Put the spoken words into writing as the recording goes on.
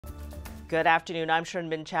Good afternoon. I'm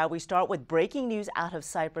Sherman Chow. We start with breaking news out of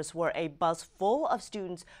Cyprus, where a bus full of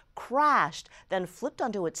students crashed, then flipped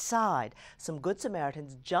onto its side. Some Good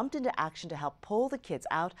Samaritans jumped into action to help pull the kids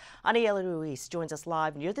out. Anieli Ruiz joins us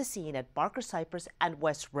live near the scene at Barker Cyprus and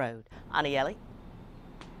West Road. Anieli?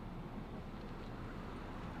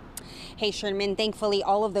 Hey Sherman, thankfully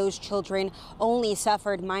all of those children only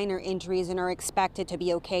suffered minor injuries and are expected to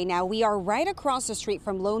be okay. Now we are right across the street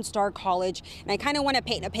from Lone Star College, and I kind of want to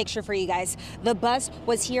paint a picture for you guys. The bus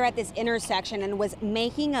was here at this intersection and was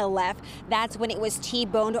making a left. That's when it was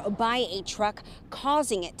T-boned by a truck,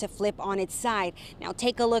 causing it to flip on its side. Now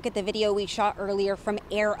take a look at the video we shot earlier from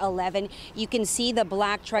Air 11. You can see the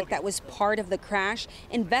black truck that was part of the crash.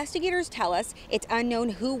 Investigators tell us it's unknown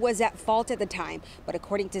who was at fault at the time, but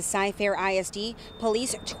according to ISD,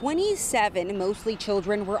 police 27, mostly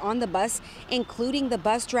children, were on the bus, including the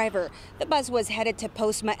bus driver. The bus was headed to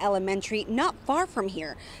Postma Elementary, not far from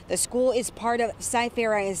here. The school is part of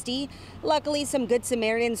ISD. Luckily, some Good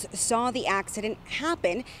Samaritans saw the accident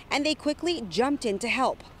happen, and they quickly jumped in to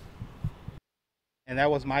help. And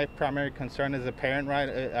that was my primary concern as a parent, right?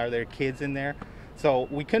 Are there kids in there? So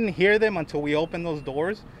we couldn't hear them until we opened those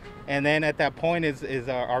doors. And then at that point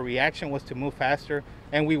our reaction was to move faster,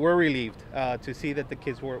 and we were relieved to see that the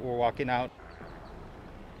kids were walking out.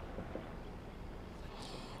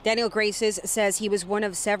 Daniel Graces says he was one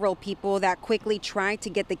of several people that quickly tried to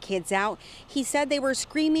get the kids out. He said they were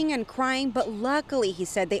screaming and crying, but luckily, he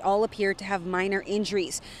said, they all appeared to have minor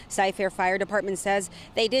injuries. Cyfair Fire Department says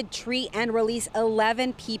they did treat and release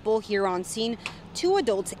 11 people here on scene. 2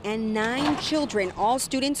 adults and 9 children, all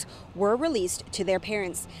students, were released to their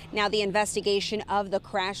parents. Now the investigation of the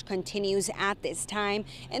crash continues at this time.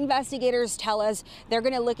 Investigators tell us they're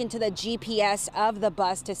going to look into the GPS of the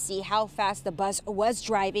bus to see how fast the bus was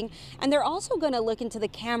driving, and they're also going to look into the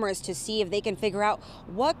cameras to see if they can figure out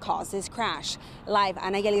what caused this crash. Live,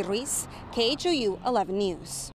 Anieli Ruiz, KHOU 11 News.